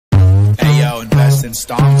tits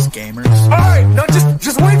and stonks, gamers. Alright, now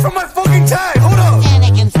just wait for my fucking tag. Hold up.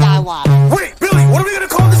 Anakin Skywalker. Wait, Billy, what are we gonna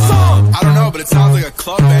call this song? I don't know, but it sounds like a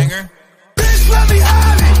club banger.